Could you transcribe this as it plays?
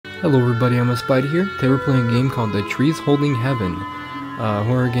Hello everybody, I'm a Spidey here. Today we're playing a game called The Trees Holding Heaven. A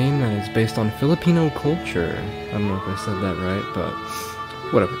horror game that is based on Filipino culture. I don't know if I said that right, but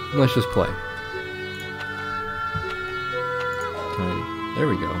whatever. Let's just play. There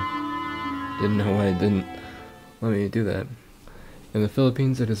we go. Didn't know why it didn't let me do that. In the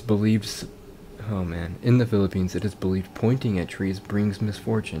Philippines it is believed... Oh man. In the Philippines it is believed pointing at trees brings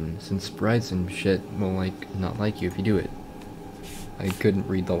misfortune, since sprites and shit will not like you if you do it. I couldn't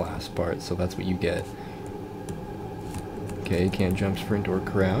read the last part, so that's what you get. Okay, can't jump, sprint, or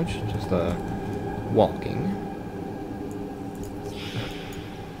crouch. Just, walking.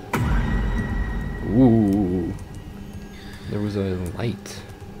 Ooh. There was a light.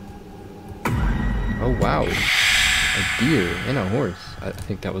 Oh, wow. A deer and a horse. I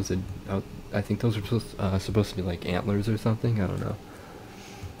think that was a... I think those are supposed to be like antlers or something. I don't know.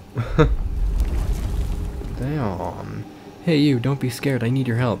 Damn. Hey you, don't be scared, I need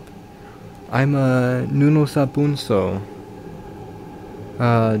your help. I'm Nuno Sapunso.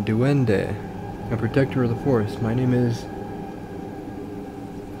 Duende. A protector of the forest. My name is...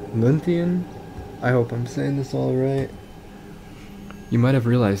 Lunthian? I hope I'm saying this all right. You might have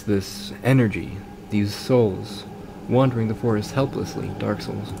realized this energy, these souls, wandering the forest helplessly, Dark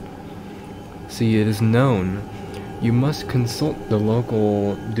Souls. See, it is known you must consult the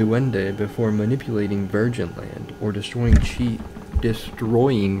local duende before manipulating virgin land or destroying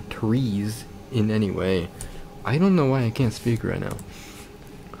trees in any way. I don't know why I can't speak right now.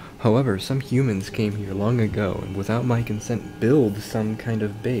 However, some humans came here long ago and without my consent built some kind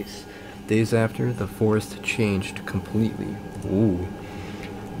of base. Days after, the forest changed completely. Ooh.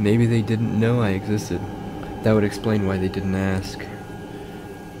 Maybe they didn't know I existed. That would explain why they didn't ask.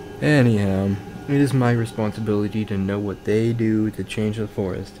 Anyhow, it is my responsibility to know what they do to change the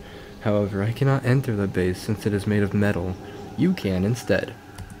forest. However, I cannot enter the base since it is made of metal. You can instead.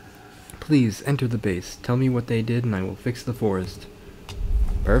 Please, enter the base. Tell me what they did and I will fix the forest.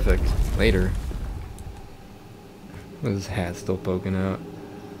 Perfect. Later. His hat still poking out.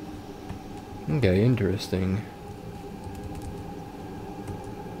 Okay, interesting.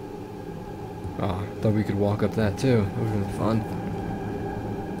 Oh, thought we could walk up that too. That would have been fun.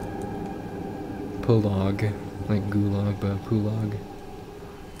 Pulag. Like gulag, but pulag.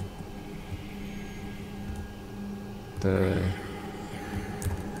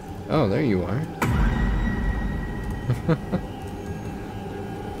 Oh, there you are.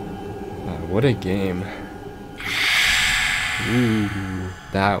 What a game. Ooh,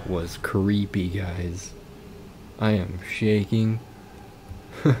 that was creepy, guys. I am shaking.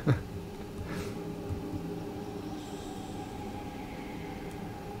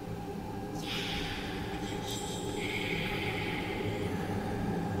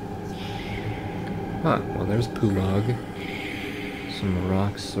 Huh, well there's Pulag. Some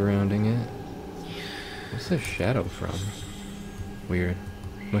rocks surrounding it. What's this shadow from? Weird.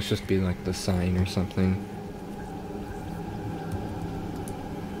 Must just be like the sign or something.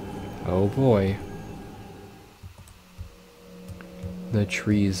 Oh boy. The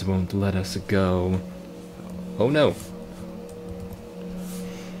trees won't let us go. Oh no.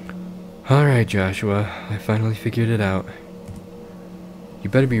 Alright, Joshua. I finally figured it out. You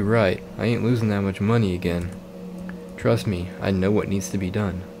better be right. I ain't losing that much money again. Trust me, I know what needs to be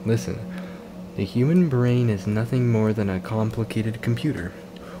done. Listen, the human brain is nothing more than a complicated computer.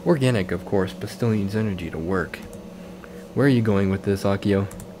 Organic, of course, but still needs energy to work. Where are you going with this, Akio?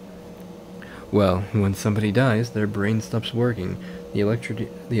 Well, when somebody dies, their brain stops working.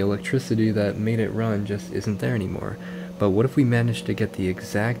 The electricity that made it run just isn't there anymore. But what if we manage to get the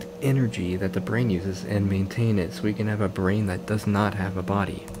exact energy that the brain uses and maintain it so we can have a brain that does not have a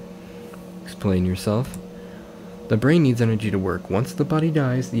body? Explain yourself. The brain needs energy to work. Once the body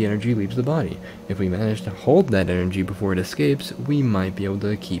dies, the energy leaves the body. If we manage to hold that energy before it escapes, we might be able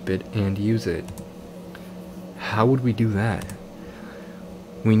to keep it and use it. How would we do that?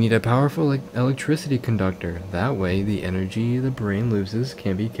 We need a powerful electricity conductor. That way, the energy the brain loses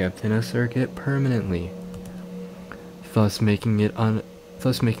can be kept in a circuit permanently, thus making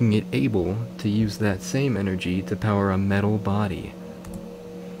it able to use that same energy to power a metal body.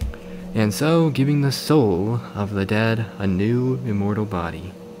 And so, giving the soul of the dead a new, immortal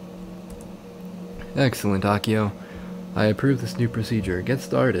body. Excellent, Akio. I approve this new procedure. Get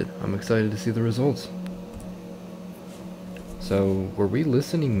started. I'm excited to see the results. So, were we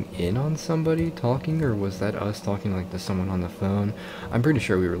listening in on somebody talking, or was that us talking like to someone on the phone? I'm pretty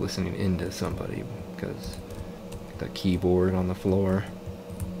sure we were listening in to somebody, because the keyboard on the floor.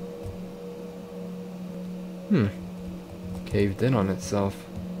 Caved in on itself.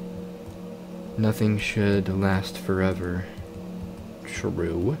 Nothing should last forever.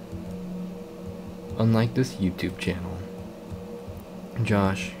 True. Unlike this YouTube channel.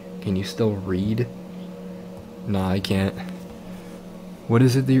 Josh, can you still read? Nah, I can't. What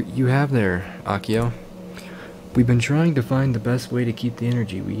is it that you have there, Akio? We've been trying to find the best way to keep the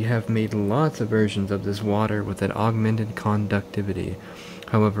energy. We have made lots of versions of this water with an augmented conductivity.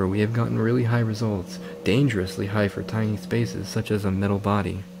 However, we have gotten really high results, dangerously high for tiny spaces such as a metal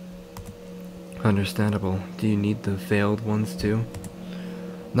body. Understandable. Do you need the failed ones too?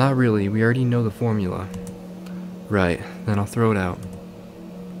 Not really, we already know the formula. Right, then I'll throw it out.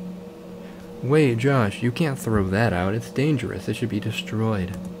 Wait, Josh, you can't throw that out. It's dangerous. It should be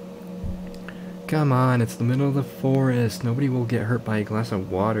destroyed. Come on, it's the middle of the forest. Nobody will get hurt by a glass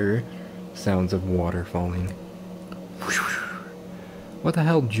of water. Sounds of water falling. What the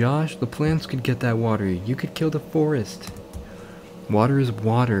hell, Josh? The plants could get that water. You could kill the forest. Water is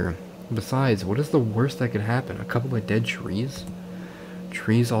water. Besides, what is the worst that could happen? A couple of dead trees?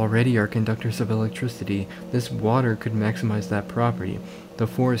 Trees already are conductors of electricity. This water could maximize that property. The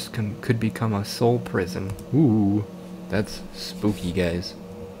forest could become a soul prison. Ooh, that's spooky, guys.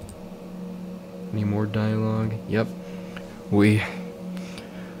 Any more dialogue? Yep. We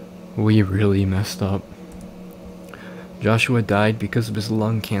really messed up. Joshua died because of his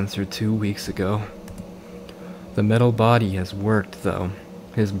lung cancer 2 weeks ago. The metal body has worked, though.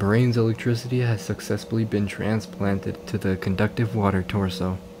 His brain's electricity has successfully been transplanted to the conductive water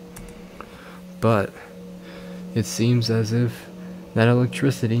torso. But it seems as if that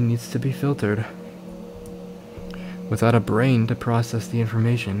electricity needs to be filtered. Without a brain to process the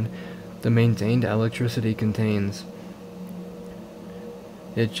information the maintained electricity contains,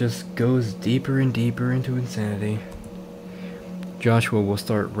 it just goes deeper and deeper into insanity. Joshua will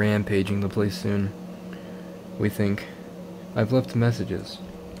start rampaging the place soon, we think. I've left messages.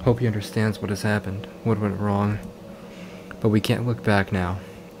 Hope he understands what has happened, what went wrong. But we can't look back now.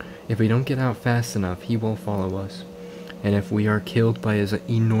 If we don't get out fast enough, he will follow us. And if we are killed by his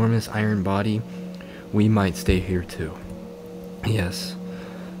enormous iron body, we might stay here too. Yes.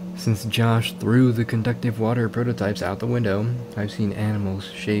 Since Josh threw the conductive water prototypes out the window, I've seen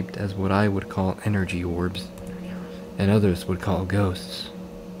animals shaped as what I would call energy orbs, and others would call ghosts.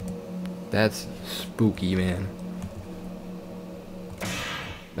 That's spooky, man.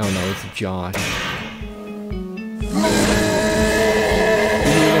 Oh no, it's Josh.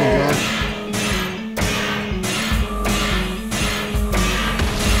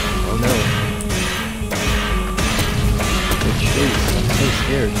 Oh no. The chase, I'm so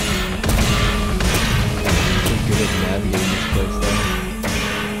scared. I'm so good at navigating this place though.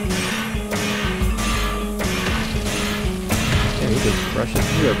 Yeah, he just rushes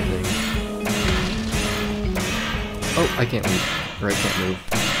through everything. Oh, I can't move. Or I can't move.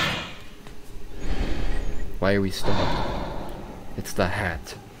 Why are we stopped? It's the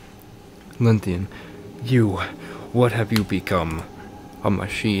hat. Linthian, you, what have you become? A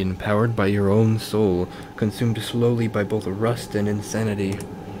machine powered by your own soul, consumed slowly by both rust and insanity.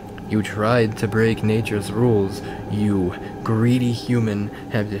 You tried to break nature's rules. You, greedy human,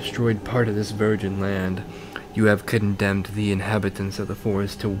 have destroyed part of this virgin land. You have condemned the inhabitants of the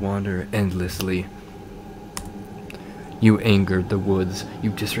forest to wander endlessly. You angered the woods,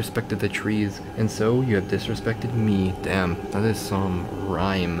 you disrespected the trees, and so you have disrespected me. Damn, that is some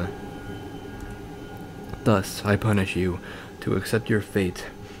rhyme. Thus, I punish you, to accept your fate.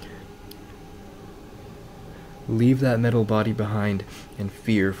 Leave that metal body behind, and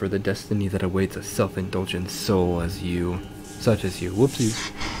fear for the destiny that awaits a self-indulgent soul as you. Such as you.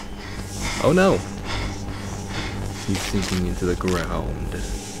 Whoopsies. Oh no! He's sinking into the ground.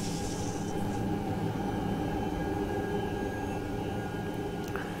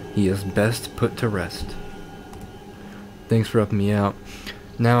 He is best put to rest. Thanks for helping me out.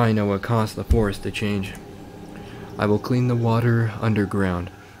 Now I know what caused the forest to change. I will clean the water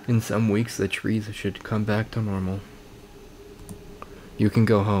underground. In some weeks the trees should come back to normal. You can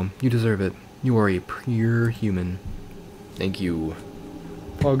go home. You deserve it. You are a pure human. Thank you.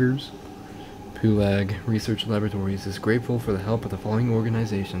 Poggers. Pulag Research Laboratories is grateful for the help of the following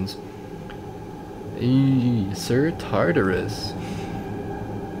organizations. Sir Tartarus.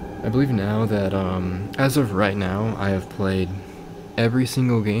 I believe now that, as of right now, I have played every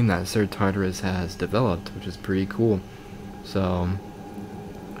single game that Sir Tartarus has developed, which is pretty cool. So,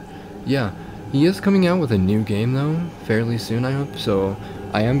 yeah, he is coming out with a new game, though, fairly soon, I hope, so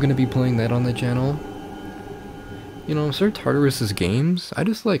I am going to be playing that on the channel. You know, Sir Tartarus's games, I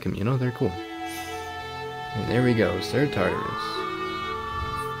just like them, you know, they're cool. And there we go, Sir Tartarus.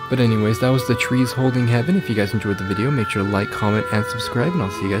 But anyways, that was the trees holding heaven. If you guys enjoyed the video, make sure to like, comment, and subscribe, and I'll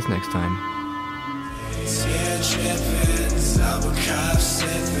see you guys next time.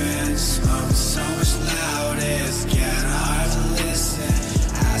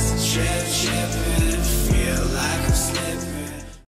 Champagne.